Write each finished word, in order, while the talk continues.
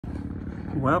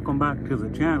Welcome back to the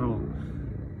channel.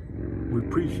 We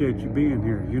appreciate you being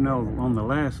here. You know, on the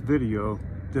last video,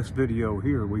 this video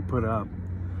here we put up,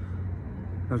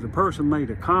 there's a person made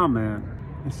a comment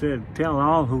and said, tell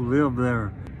all who live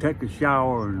there, take a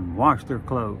shower and wash their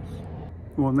clothes.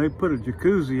 When they put a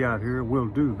jacuzzi out here, we'll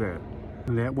do that.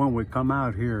 And that when we come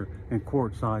out here in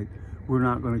Quartzsite, we're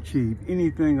not going to achieve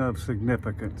anything of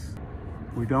significance.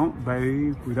 We don't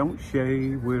bathe, we don't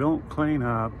shave, we don't clean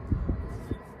up.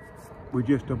 We're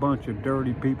just a bunch of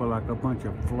dirty people, like a bunch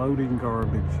of floating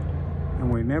garbage. And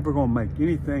we're never gonna make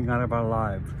anything out of our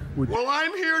lives. Well,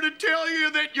 I'm here to tell you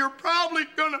that you're probably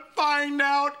gonna find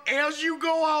out as you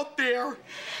go out there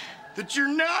that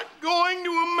you're not going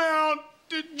to amount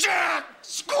to jack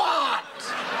squat.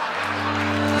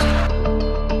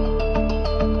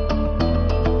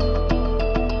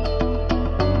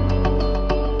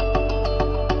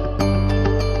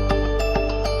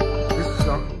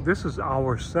 This is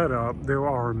our setup. There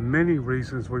are many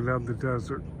reasons we love the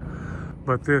desert,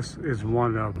 but this is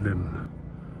one of them.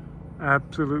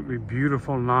 Absolutely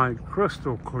beautiful night,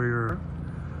 crystal clear,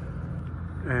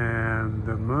 and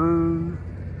the moon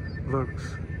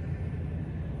looks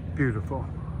beautiful.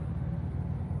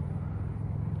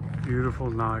 Beautiful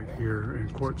night here in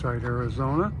Quartzsite,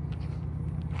 Arizona.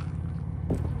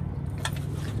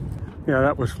 Yeah,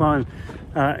 that was fun.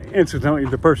 Incidentally,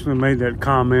 the person who made that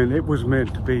comment, it was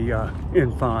meant to be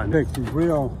in fun. Take the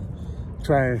real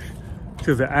trash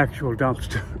to the actual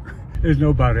dumpster. There's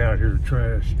nobody out here to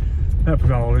trash. That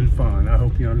was all in fun. I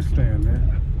hope you understand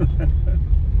that.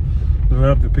 I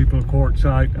love the people of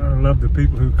Quartzsite. I love the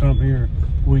people who come here.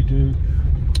 We do.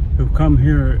 Who come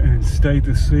here and stay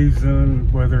the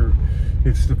season, whether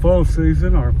it's the full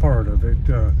season or part of it.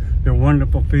 They're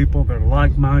wonderful people. They're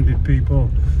like-minded people.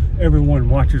 Everyone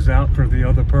watches out for the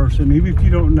other person. Even if you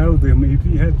don't know them, if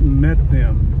you hadn't met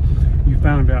them, you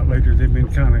found out later they've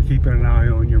been kind of keeping an eye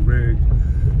on your rig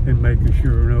and making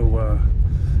sure no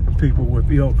people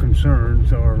with ill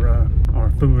concerns are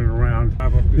fooling around. I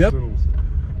have up this little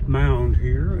mound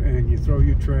here, and you throw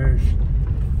your trash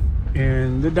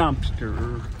in the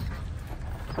dumpster.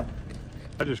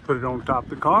 I just put it on top of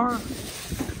the car,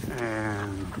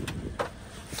 and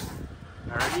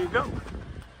there you go.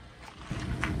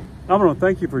 I want to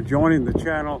thank you for joining the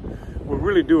channel. We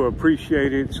really do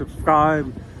appreciate it.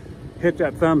 Subscribe, hit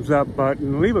that thumbs up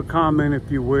button, leave a comment if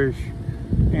you wish,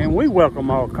 and we welcome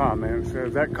all comments.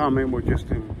 That comment was just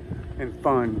in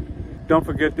fun. Don't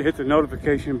forget to hit the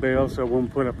notification bell so when we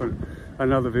put up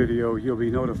another video, you'll be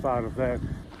notified of that.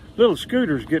 Little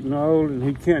Scooter's getting old and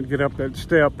he can't get up that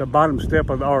step. The bottom step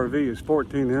of the RV is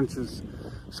 14 inches.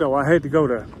 So I had to go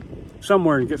to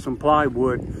somewhere and get some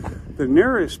plywood. The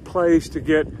nearest place to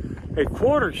get a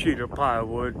quarter sheet of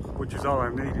plywood, which is all I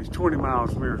need, is 20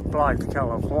 miles from here, flight to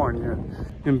California.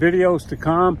 In videos to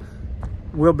come,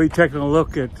 we'll be taking a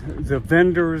look at the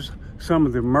vendors, some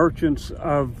of the merchants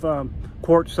of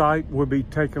Quartzsite. We'll be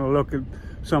taking a look at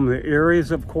some of the areas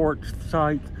of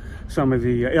Quartzsite, some of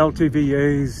the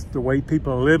LTVAs, the way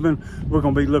people are living. We're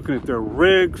going to be looking at their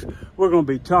rigs. We're going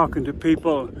to be talking to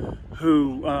people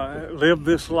who live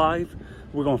this life.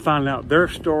 We're going to find out their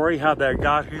story, how they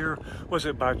got here. Was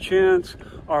it by chance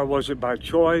or was it by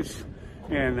choice?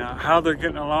 And how they're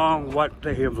getting along, what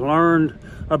they have learned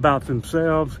about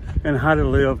themselves, and how to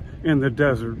live in the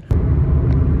desert.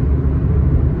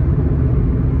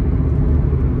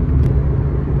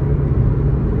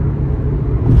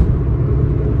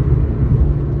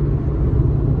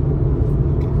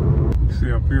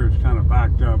 See up here, it's kind of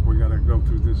backed up. We got to go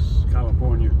through this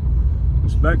California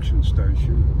inspection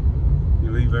station. You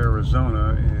leave Arizona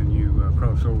and you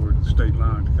cross over the state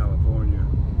line to California.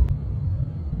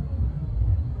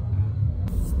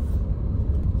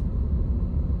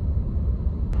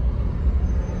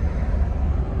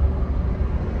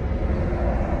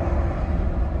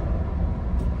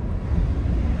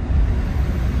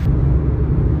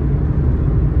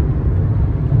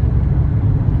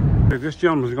 This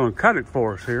gentleman's going to cut it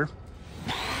for us here.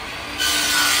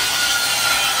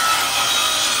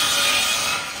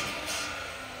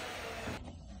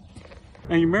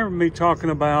 And you remember me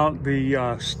talking about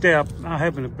the step, I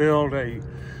having to build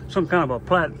some kind of a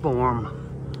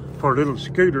platform for a little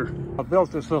scooter. I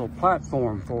built this little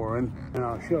platform for him, and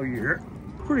I'll show you here.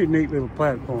 Pretty neat little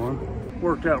platform.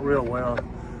 Worked out real well.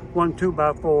 1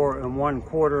 2x4 and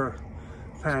 1/4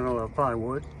 panel of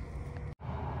plywood.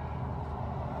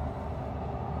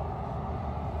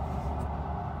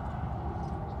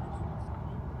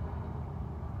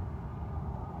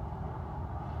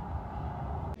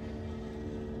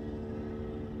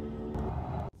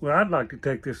 Well, I'd like to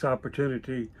take this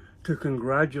opportunity to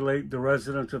congratulate the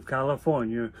residents of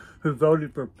California who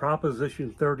voted for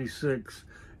Proposition 36,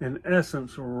 in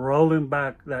essence rolling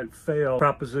back that failed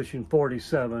Proposition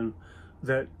 47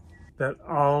 that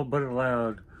all but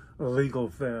allowed illegal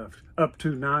theft up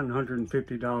to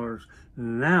 $950.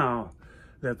 Now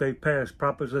that they passed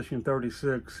Proposition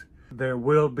 36, there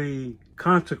will be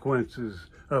consequences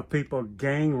of people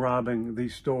gang robbing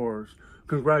these stores.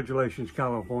 Congratulations,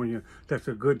 California. That's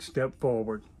a good step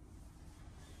forward.